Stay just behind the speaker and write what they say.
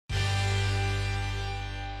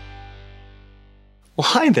Well,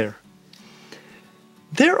 hi there.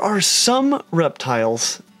 There are some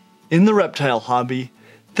reptiles in the reptile hobby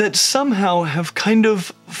that somehow have kind of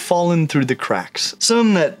fallen through the cracks.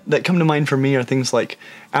 Some that come to mind for me are things like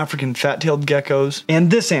African fat-tailed geckos and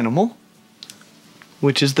this animal,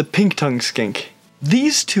 which is the pink-tongued skink.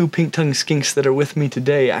 These two pink-tongued skinks that are with me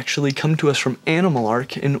today actually come to us from Animal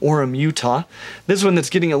Ark in Orem, Utah. This one that's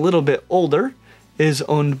getting a little bit older is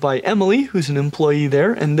owned by Emily, who's an employee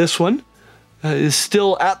there, and this one is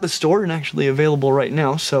still at the store and actually available right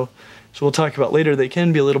now, so we'll talk about later. They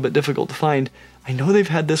can be a little bit difficult to find. I know they've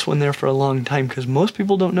had this one there for a long time because most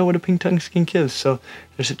people don't know what a pink-tongued skink is, so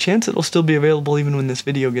there's a chance it'll still be available even when this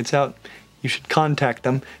video gets out. You should contact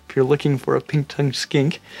them if you're looking for a pink-tongued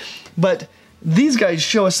skink. But these guys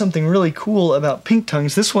show us something really cool about pink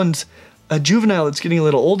tongues. This one's a juvenile that's getting a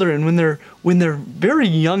little older, and when they're very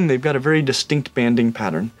young, they've got a very distinct banding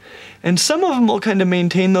pattern. And some of them will kind of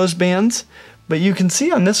maintain those bands, but you can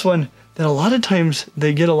see on this one that a lot of times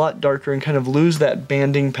they get a lot darker and kind of lose that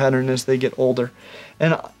banding pattern as they get older.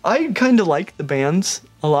 And I kind of like the bands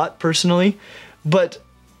a lot personally, but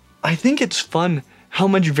I think it's fun how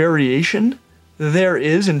much variation there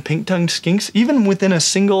is in pink-tongued skinks. Even within a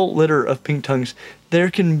single litter of pink tongues, there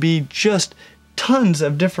can be just tons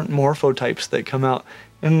of different morphotypes that come out,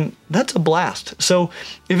 and that's a blast. So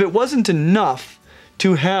if it wasn't enough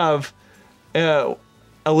to have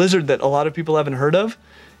a lizard that a lot of people haven't heard of,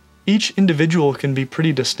 each individual can be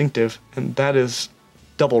pretty distinctive, and that is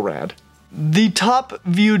double rad. The top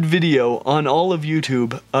viewed video on all of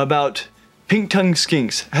YouTube about pink-tongued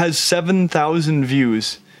skinks has 7,000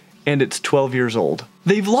 views, and it's 12 years old.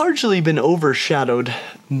 They've largely been overshadowed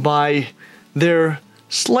by their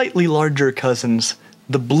slightly larger cousins,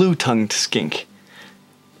 the blue-tongued skink.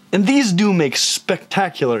 And these do make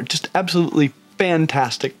spectacular, just absolutely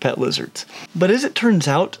fantastic pet lizards. But as it turns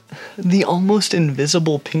out, the almost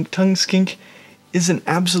invisible pink-tongued skink is an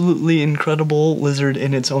absolutely incredible lizard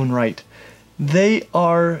in its own right.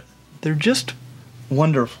 They're just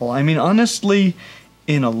wonderful. I mean, honestly,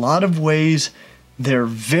 in a lot of ways, they're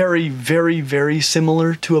very, very, very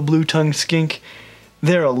similar to a blue-tongued skink.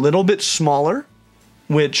 They're a little bit smaller,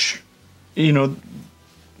 which, you know,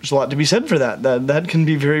 there's a lot to be said for that. That can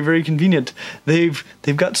be very, very convenient. They've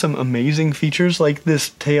got some amazing features like this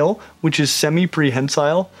tail, which is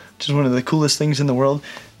semi-prehensile, which is one of the coolest things in the world.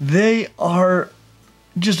 They are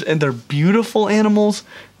and they're beautiful animals.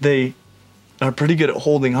 They are pretty good at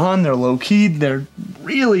holding on. They're low-key. They're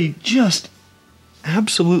really just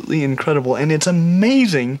absolutely incredible. And it's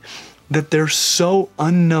amazing that they're so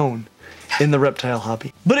unknown in the reptile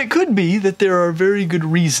hobby. But it could be that there are very good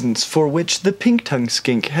reasons for which the pink-tongued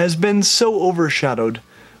skink has been so overshadowed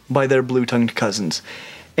by their blue-tongued cousins.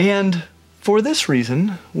 And for this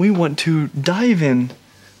reason, we want to dive in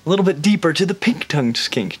a little bit deeper to the pink-tongued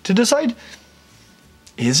skink to decide,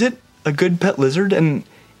 is it a good pet lizard, and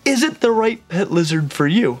is it the right pet lizard for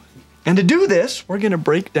you? And to do this, we're going to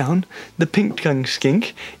break down the pink-tongued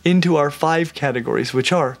skink into our 5 categories,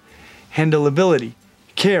 which are handleability,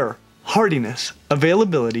 care, hardiness,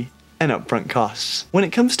 availability, and upfront costs. When it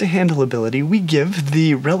comes to handleability, we give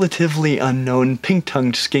the relatively unknown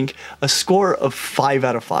pink-tongued skink a score of 5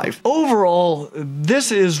 out of 5. Overall,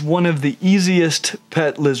 this is one of the easiest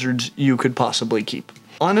pet lizards you could possibly keep.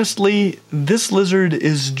 Honestly, this lizard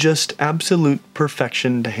is just absolute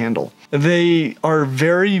perfection to handle. They are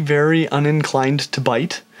very, very uninclined to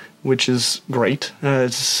bite, which is great.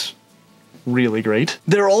 It's really great.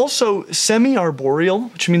 They're also semi-arboreal,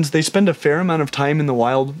 which means they spend a fair amount of time in the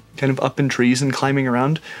wild, kind of up in trees and climbing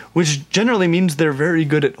around, which generally means they're very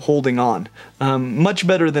good at holding on. Much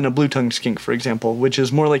better than a blue-tongued skink, for example, which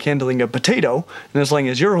is more like handling a potato, and as long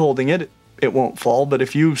as you're holding it, it won't fall, but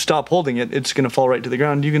if you stop holding it, it's going to fall right to the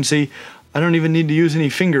ground. You can see I don't even need to use any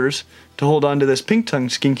fingers to hold on to this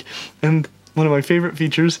pink-tongued skink, and one of my favorite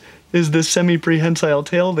features is this semi-prehensile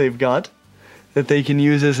tail they've got that they can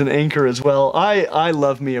use as an anchor as well. I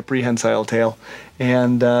love me a prehensile tail,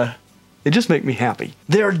 and they just make me happy.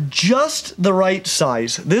 They're just the right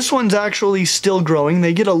size. This one's actually still growing.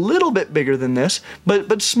 They get a little bit bigger than this,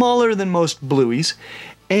 but smaller than most blueies,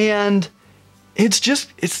 and it's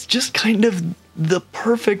just kind of the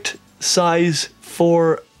perfect size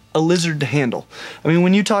for a lizard to handle. I mean,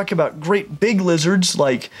 when you talk about great big lizards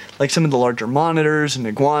like some of the larger monitors and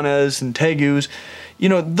iguanas and tegus, you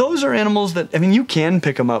know, those are animals that, I mean, you can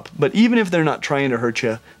pick them up, but even if they're not trying to hurt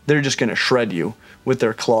you, they're just going to shred you with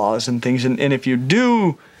their claws and things. And if you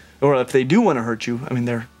do or if they do want to hurt you, I mean,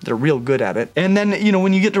 they're real good at it. And then, you know,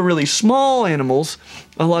 when you get to really small animals,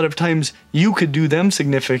 a lot of times you could do them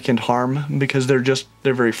significant harm because they're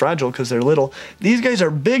very fragile because they're little. These guys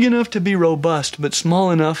are big enough to be robust, but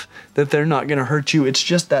small enough that they're not going to hurt you. It's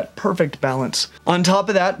just that perfect balance. On top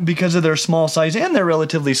of that, because of their small size and their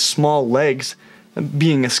relatively small legs,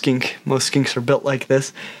 being a skink, most skinks are built like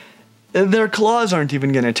this, their claws aren't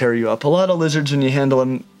even going to tear you up. A lot of lizards, when you handle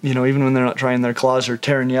them, you know, even when they're not trying, their claws are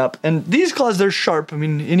tearing you up. And these claws, they're sharp. I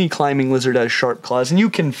mean, any climbing lizard has sharp claws, and you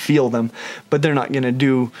can feel them, but they're not going to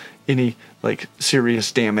do any, like,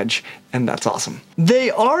 serious damage, and that's awesome.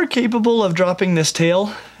 They are capable of dropping this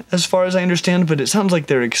tail, as far as I understand, but it sounds like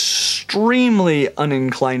they're extremely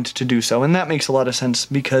uninclined to do so, and that makes a lot of sense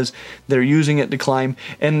because they're using it to climb,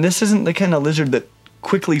 and this isn't the kind of lizard that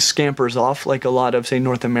quickly scampers off like a lot of, say,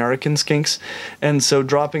 North American skinks, and so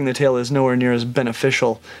dropping the tail is nowhere near as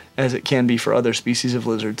beneficial as it can be for other species of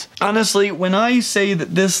lizards. Honestly, when I say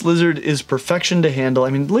that this lizard is perfection to handle, I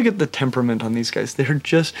mean, look at the temperament on these guys.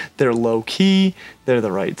 They're low-key, they're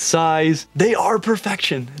the right size, they are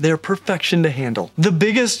perfection. They're perfection to handle. The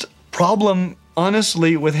biggest problem,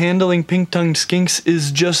 honestly, with handling pink-tongued skinks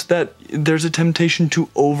is just that there's a temptation to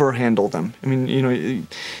overhandle them. I mean, you know,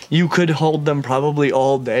 you could hold them probably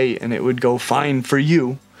all day and it would go fine for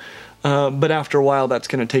you, but after a while that's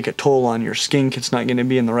going to take a toll on your skink. It's not going to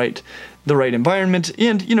be in the right environment,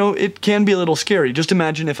 and, you know, it can be a little scary. Just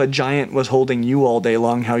imagine if a giant was holding you all day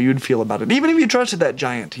long, how you'd feel about it. Even if you trusted that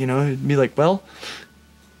giant, you know, it'd be like, well,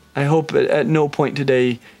 I hope at no point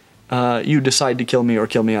today you decide to kill me or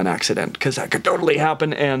kill me on accident, because that could totally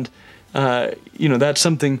happen, and you know, that's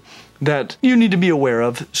something that you need to be aware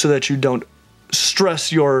of so that you don't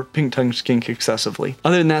stress your pink-tongued skink excessively.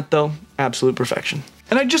 Other than that, though, absolute perfection.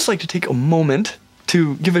 And I'd just like to take a moment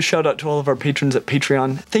to give a shout out to all of our patrons at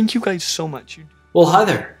Patreon. Thank you guys so much. Well, hi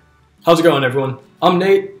there. How's it going, everyone? I'm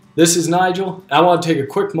Nate. This is Nigel. And I want to take a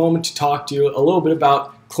quick moment to talk to you a little bit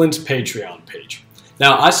about Clint's Patreon page.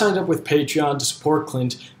 Now, I signed up with Patreon to support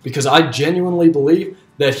Clint because I genuinely believe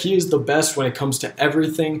that he is the best when it comes to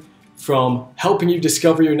everything from helping you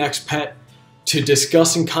discover your next pet, to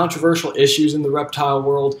discussing controversial issues in the reptile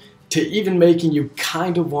world, to even making you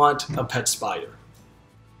kind of want a pet spider.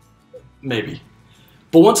 Maybe.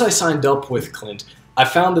 But once I signed up with Clint, I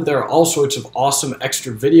found that there are all sorts of awesome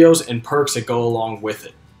extra videos and perks that go along with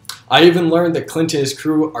it. I even learned that Clint and his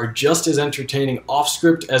crew are just as entertaining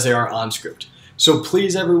off-script as they are on-script. So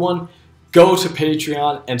please, everyone, go to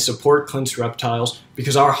Patreon and support Clint's Reptiles,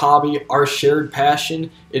 because our hobby, our shared passion,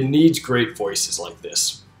 it needs great voices like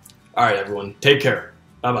this. Alright, everyone, take care.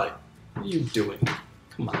 Bye-bye. What are you doing?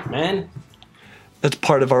 Come on, man. That's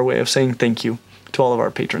part of our way of saying thank you to all of our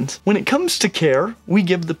patrons. When it comes to care, we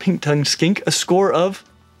give the pink-tongued skink a score of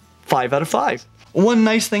 5 out of 5. One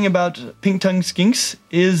nice thing about pink-tongued skinks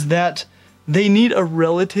is that they need a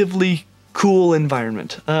relatively cool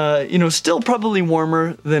environment. You know, still probably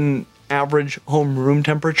warmer than average home room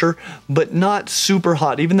temperature, but not super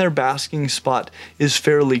hot. Even their basking spot is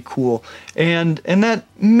fairly cool, and that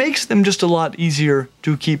makes them just a lot easier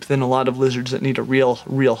to keep than a lot of lizards that need a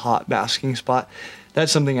real hot basking spot.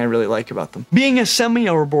 That's something I really like about them. Being a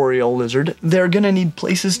semi-arboreal lizard, they're gonna need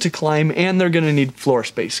places to climb, and they're gonna need floor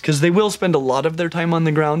space, because they will spend a lot of their time on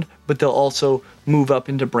the ground, but they'll also move up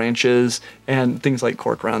into branches and things like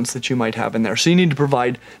cork rounds that you might have in there. So you need to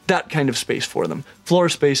provide that kind of space for them. Floor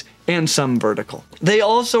space and some vertical. They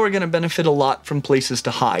also are gonna benefit a lot from places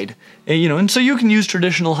to hide. And, you know, and so you can use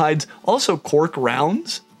traditional hides. Also, cork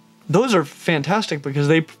rounds, those are fantastic because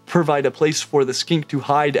they provide a place for the skink to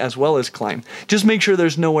hide as well as climb. Just make sure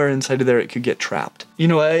there's nowhere inside of there it could get trapped. You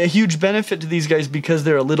know, a huge benefit to these guys, because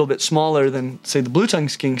they're a little bit smaller than, say, the blue-tongued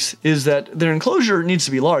skinks, is that their enclosure needs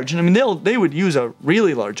to be large. And I mean, they would use a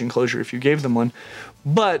really large enclosure if you gave them one,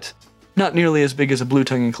 but not nearly as big as a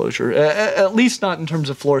blue-tongue enclosure, at least not in terms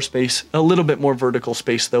of floor space. A little bit more vertical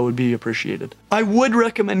space, though, would be appreciated. I would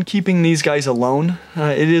recommend keeping these guys alone.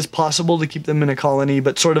 It is possible to keep them in a colony,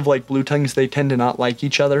 but sort of like blue-tongues, they tend to not like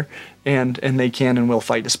each other, and they can and will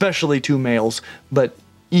fight, especially two males, but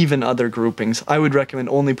even other groupings. I would recommend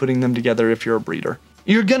only putting them together if you're a breeder.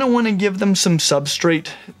 You're gonna want to give them some substrate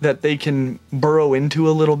that they can burrow into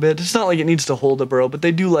a little bit. It's not like it needs to hold a burrow, but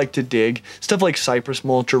they do like to dig. Stuff like cypress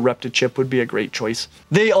mulch or Reptichip would be a great choice.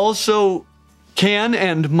 They also can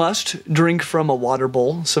and must drink from a water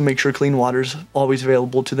bowl, so make sure clean water's always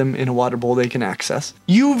available to them in a water bowl they can access.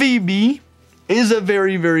 UVB is a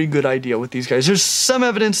very, very good idea with these guys. There's some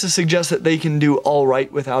evidence to suggest that they can do all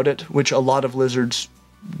right without it, which a lot of lizards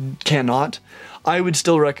cannot. I would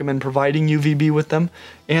still recommend providing UVB with them.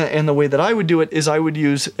 And the way that I would do it is I would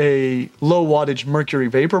use a low wattage mercury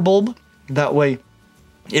vapor bulb. That way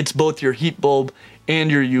it's both your heat bulb and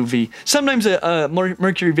your UV. Sometimes a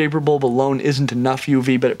mercury vapor bulb alone isn't enough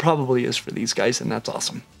UV, but it probably is for these guys, and that's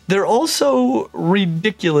awesome. They're also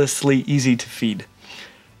ridiculously easy to feed.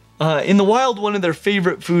 In the wild, one of their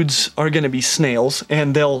favorite foods are going to be snails,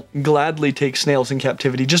 and they'll gladly take snails in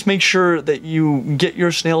captivity. Just make sure that you get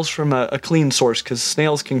your snails from a clean source, because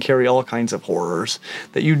snails can carry all kinds of horrors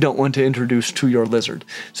that you don't want to introduce to your lizard.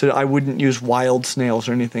 So I wouldn't use wild snails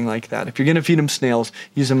or anything like that. If you're going to feed them snails,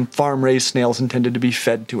 use them farm-raised snails intended to be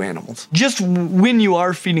fed to animals. Just when you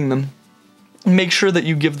are feeding them, make sure that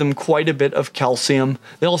you give them quite a bit of calcium.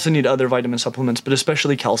 They also need other vitamin supplements, but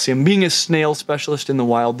especially calcium. Being a snail specialist in the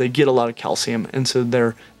wild, they get a lot of calcium, and so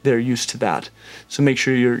they're used to that. So make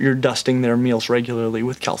sure you're dusting their meals regularly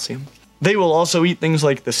with calcium. They will also eat things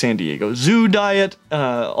like the San Diego Zoo diet,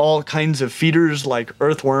 all kinds of feeders like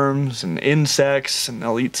earthworms and insects, and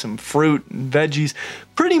they'll eat some fruit and veggies.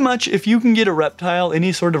 Pretty much, if you can get a reptile,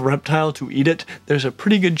 any sort of reptile, to eat it, there's a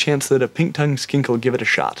pretty good chance that a pink-tongued skink will give it a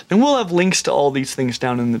shot. And we'll have links to all these things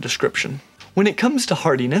down in the description. When it comes to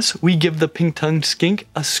hardiness, we give the pink-tongued skink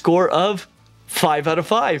a score of 5 out of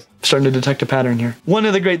 5. Starting to detect a pattern here. One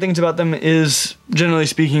of the great things about them is, generally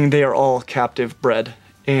speaking, they are all captive bred,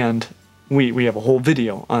 and we have a whole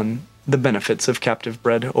video on the benefits of captive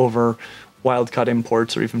bred over wild-caught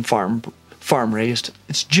imports or even farm-raised.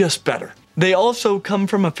 It's just better. They also come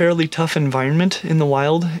from a fairly tough environment in the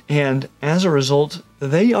wild, and as a result,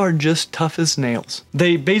 they are just tough as nails.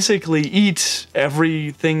 They basically eat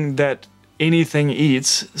everything that anything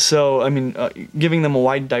eats, so I mean, giving them a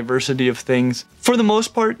wide diversity of things. For the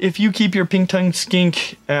most part, if you keep your pink-tongued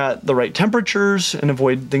skink at the right temperatures and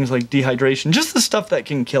avoid things like dehydration, just the stuff that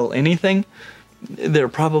can kill anything, they're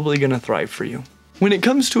probably going to thrive for you. When it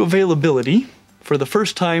comes to availability, for the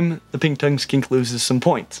first time, the pink-tongued skink loses some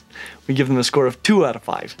points. We give them a score of 2 out of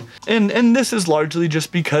 5. And this is largely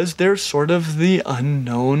just because they're sort of the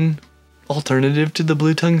unknown alternative to the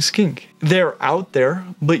blue-tongued skink. They're out there,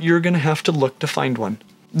 but you're going to have to look to find one.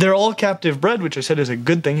 They're all captive bred, which I said is a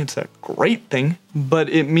good thing. It's a great thing, but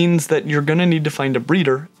it means that you're going to need to find a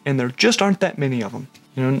breeder, and there just aren't that many of them.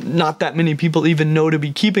 You know, not that many people even know to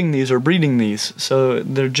be keeping these or breeding these, so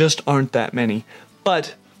there just aren't that many.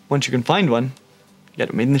 But once you can find one, you got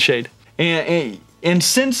it made in the shade. And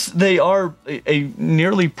since they are a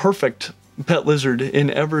nearly perfect pet lizard in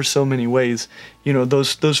ever so many ways, you know,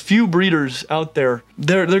 those few breeders out there,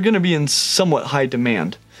 they're going to be in somewhat high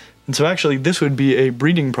demand. And so actually this would be a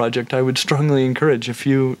breeding project I would strongly encourage if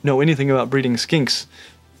you know anything about breeding skinks.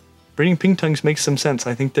 Breeding pink tongues makes some sense.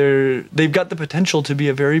 I think they've got the potential to be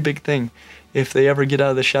a very big thing if they ever get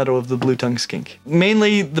out of the shadow of the blue-tongued skink.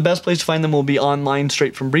 Mainly, the best place to find them will be online,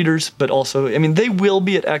 straight from breeders, but also, I mean, they will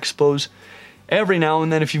be at expos. Every now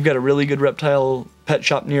and then, if you've got a really good reptile pet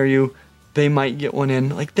shop near you, they might get one in.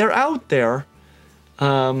 Like, they're out there.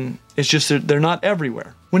 It's just they're not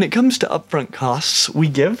everywhere. When it comes to upfront costs, we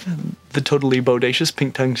give the totally bodacious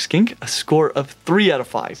pink-tongued skink a score of 3 out of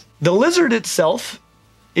 5. The lizard itself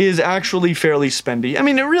is actually fairly spendy. I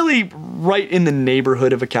mean, it really right in the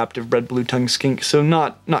neighborhood of a captive bred blue-tongued skink, so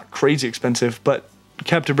not crazy expensive, but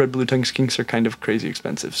captive bred blue-tongued skinks are kind of crazy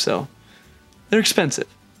expensive, so they're expensive,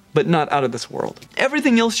 but not out of this world.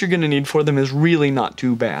 Everything else you're going to need for them is really not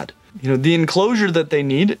too bad. You know, the enclosure that they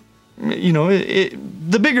need, you know,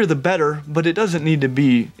 the bigger the better, but it doesn't need to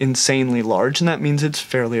be insanely large, and that means it's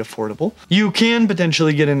fairly affordable. You can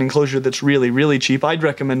potentially get an enclosure that's really, really cheap. I'd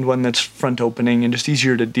recommend one that's front opening and just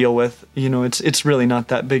easier to deal with. You know, it's really not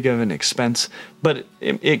that big of an expense, but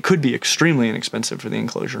it could be extremely inexpensive for the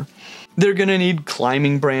enclosure. They're gonna need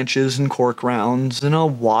climbing branches and cork rounds and a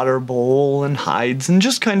water bowl and hides and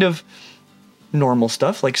just kind of normal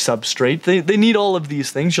stuff like substrate. They need all of these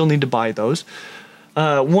things. You'll need to buy those.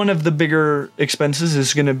 One of the bigger expenses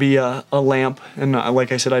is going to be a lamp, and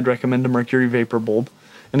like I said, I'd recommend a mercury vapor bulb.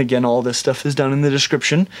 And again, all this stuff is down in the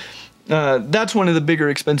description. That's one of the bigger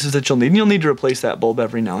expenses that you'll need, and you'll need to replace that bulb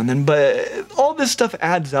every now and then. But all this stuff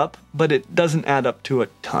adds up, but it doesn't add up to a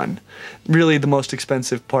ton. Really, the most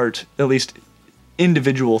expensive part, at least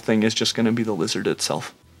individual thing, is just going to be the lizard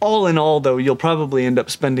itself. All in all, though, you'll probably end up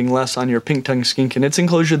spending less on your pink-tongued skink and its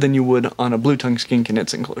enclosure than you would on a blue-tongued skink and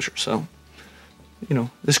its enclosure, so you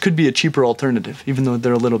know, this could be a cheaper alternative, even though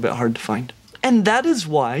they're a little bit hard to find. And that is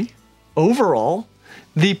why, overall,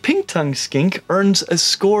 The pink-tongued skink earns a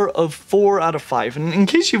score of 4 out of 5. And in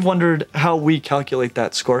case you've wondered how we calculate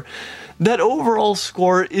that score, that overall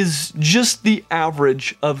score is just the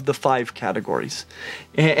average of the 5 categories.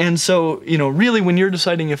 And so, you know, really when you're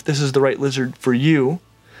deciding if this is the right lizard for you,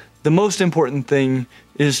 the most important thing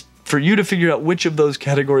is for you to figure out which of those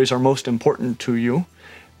categories are most important to you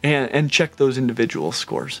and check those individual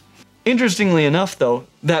scores. Interestingly enough, though,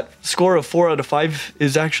 that score of 4 out of 5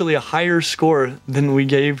 is actually a higher score than we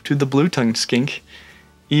gave to the blue-tongued skink,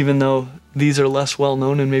 even though these are less well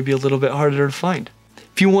known and maybe a little bit harder to find.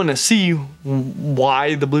 If you want to see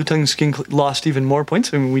why the blue-tongued skink lost even more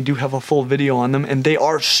points, I mean, we do have a full video on them, and they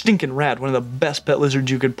are stinking rad. One of the best pet lizards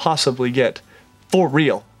you could possibly get. For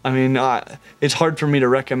real. I mean, it's hard for me to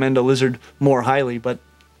recommend a lizard more highly, but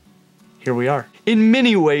here we are. In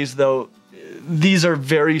many ways, though, these are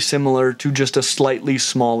very similar to just a slightly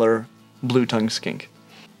smaller blue-tongued skink.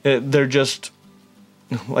 They're just,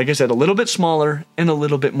 like I said, a little bit smaller and a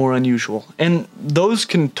little bit more unusual. And those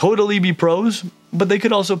can totally be pros, but they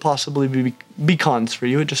could also possibly be cons for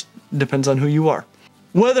you. It just depends on who you are.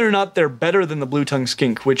 Whether or not they're better than the blue-tongued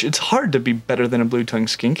skink, which it's hard to be better than a blue-tongued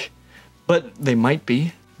skink, but they might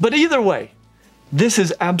be. But either way, this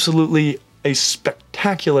is absolutely a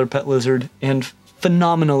spectacular pet lizard and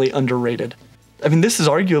phenomenally underrated. I mean, this is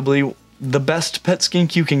arguably the best pet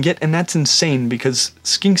skink you can get, and that's insane because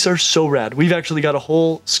skinks are so rad. We've actually got a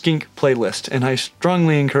whole skink playlist, and I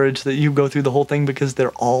strongly encourage that you go through the whole thing because they're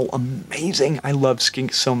all amazing. I love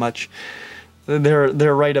skinks so much.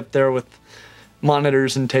 They're right up there with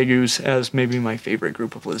monitors and tegus as maybe my favorite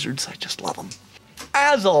group of lizards. I just love them.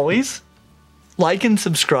 As always, like and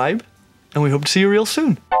subscribe, and we hope to see you real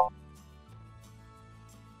soon.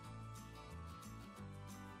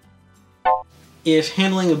 If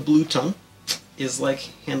handling a blue tongue is like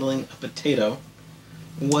handling a potato,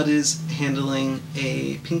 what is handling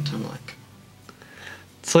a pink tongue like?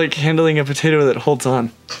 It's like handling a potato that holds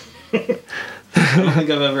on. I don't think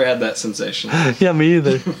I've ever had that sensation. Yeah, me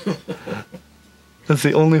either. That's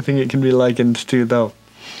the only thing it can be likened to, though.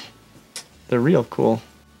 They're real cool.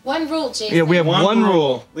 One rule, Jason. Yeah, we have one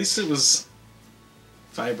rule. At least it was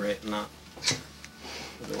vibrate, not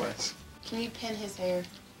otherwise. Can you pin his hair?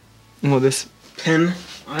 Well, this... Pen.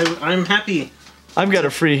 I'm happy I've got a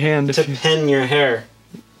free hand. to pen your hair.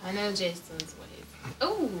 I know Jason's ways.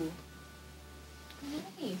 Oh,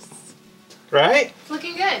 nice. Right? It's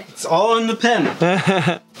looking good. It's all in the pen.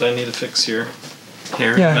 Do I need to fix your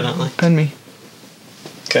hair, evidently? Pen me.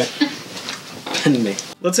 Okay. Pen me.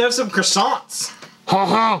 Let's have some croissants. Ha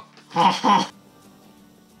ha! Ha ha.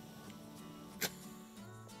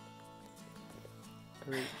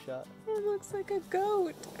 Great shot. It looks like a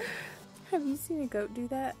goat. Have you seen a goat do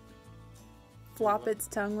that? Flop its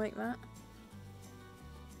tongue like that?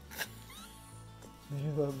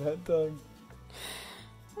 You love that tongue.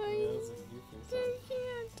 I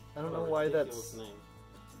can't. I don't know why that's...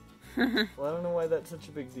 Well, I don't know why that's such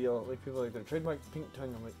a big deal. Like, people are like, they're trademark pink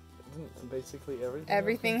tongue. I'm like, isn't basically everything?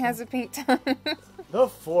 Everything has a pink tongue. The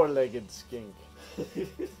four-legged skink.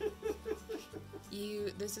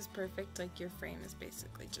 This is perfect. Like, your frame is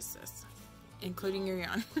basically just this. Including your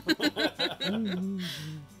yawn.